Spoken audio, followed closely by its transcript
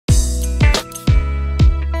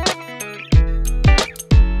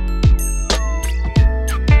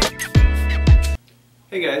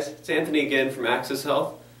guys, it's Anthony again from Axis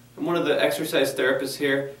Health. I'm one of the exercise therapists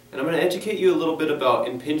here, and I'm going to educate you a little bit about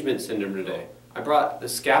impingement syndrome today. I brought the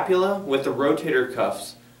scapula with the rotator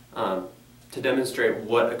cuffs to demonstrate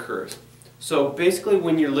what occurs. So basically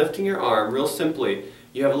when you're lifting your arm, real simply,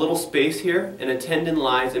 you have a little space here and a tendon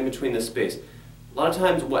lies in between the space. A lot of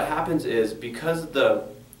times what happens is because the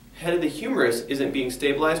head of the humerus isn't being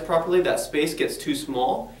stabilized properly, that space gets too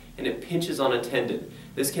small and it pinches on a tendon.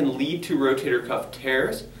 This can lead to rotator cuff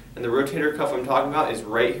tears, and the rotator cuff I'm talking about is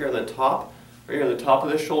right here on the top, right here on the top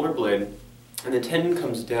of the shoulder blade, and the tendon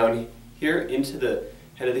comes down here into the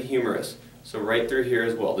head of the humerus. So right through here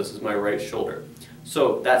as well. This is my right shoulder.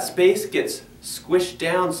 So that space gets squished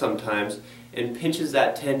down sometimes and pinches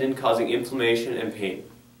that tendon, causing inflammation and pain.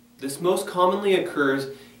 This most commonly occurs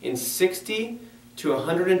in 60 to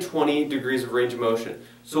 120 degrees of range of motion.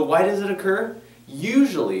 So why does it occur?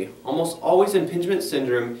 Usually, almost always, impingement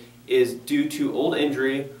syndrome is due to old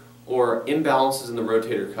injury or imbalances in the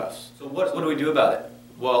rotator cuffs. So what do we do about it?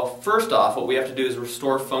 Well, first off, what we have to do is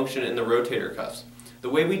restore function in the rotator cuffs. The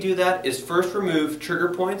way we do that is first remove trigger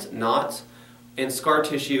points, knots, and scar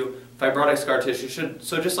tissue, fibrotic scar tissue.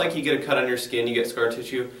 So just like you get a cut on your skin, you get scar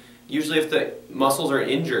tissue. Usually if the muscles are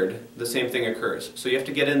injured, the same thing occurs. So you have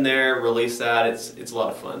to get in there, release that. It's a lot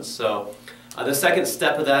of fun. So the second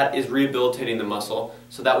step of that is rehabilitating the muscle.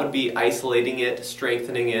 So that would be isolating it,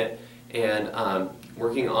 strengthening it, and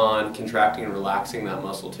working on contracting and relaxing that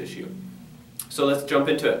muscle tissue. So let's jump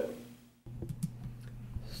into it.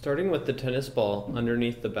 Starting with the tennis ball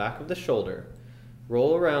underneath the back of the shoulder,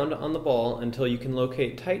 roll around on the ball until you can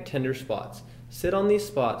locate tight, tender spots. Sit on these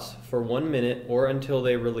spots for 1 minute or until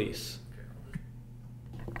they release.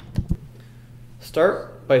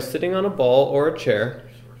 Start by sitting on a ball or a chair,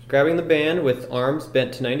 grabbing the band with arms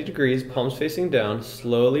bent to 90 degrees, palms facing down.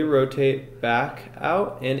 Slowly rotate back,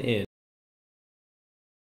 out, and in.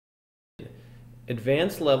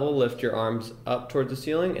 Advanced level, lift your arms up towards the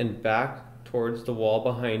ceiling and back towards the wall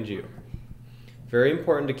behind you. Very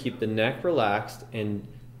important to keep the neck relaxed and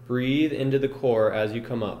breathe into the core as you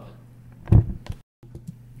come up.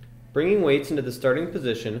 Bringing weights into the starting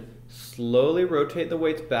position, slowly rotate the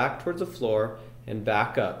weights back towards the floor and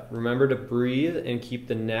back up. Remember to breathe and keep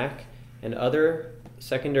the neck and other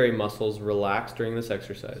secondary muscles relaxed during this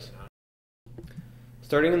exercise.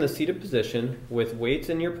 Starting in the seated position with weights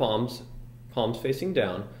in your palms facing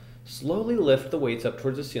down, slowly lift the weights up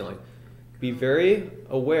towards the ceiling. Be very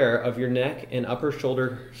aware of your neck and upper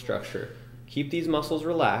shoulder structure. Keep these muscles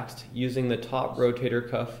relaxed using the top rotator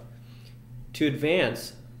cuff. To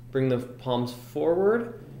advance, bring the palms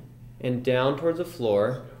forward and down towards the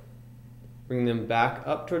floor. Bring them back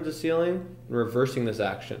up towards the ceiling, reversing this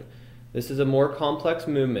action. This is a more complex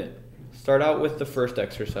movement. Start out with the first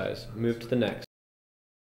exercise, move to the next.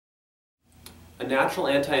 A natural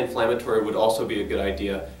anti-inflammatory would also be a good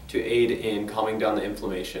idea to aid in calming down the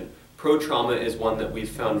inflammation. Pro-trauma is one that we've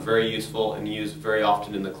found very useful and used very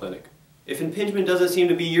often in the clinic. If impingement doesn't seem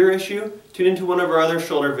to be your issue, tune into one of our other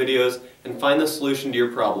shoulder videos and find the solution to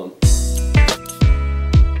your problem.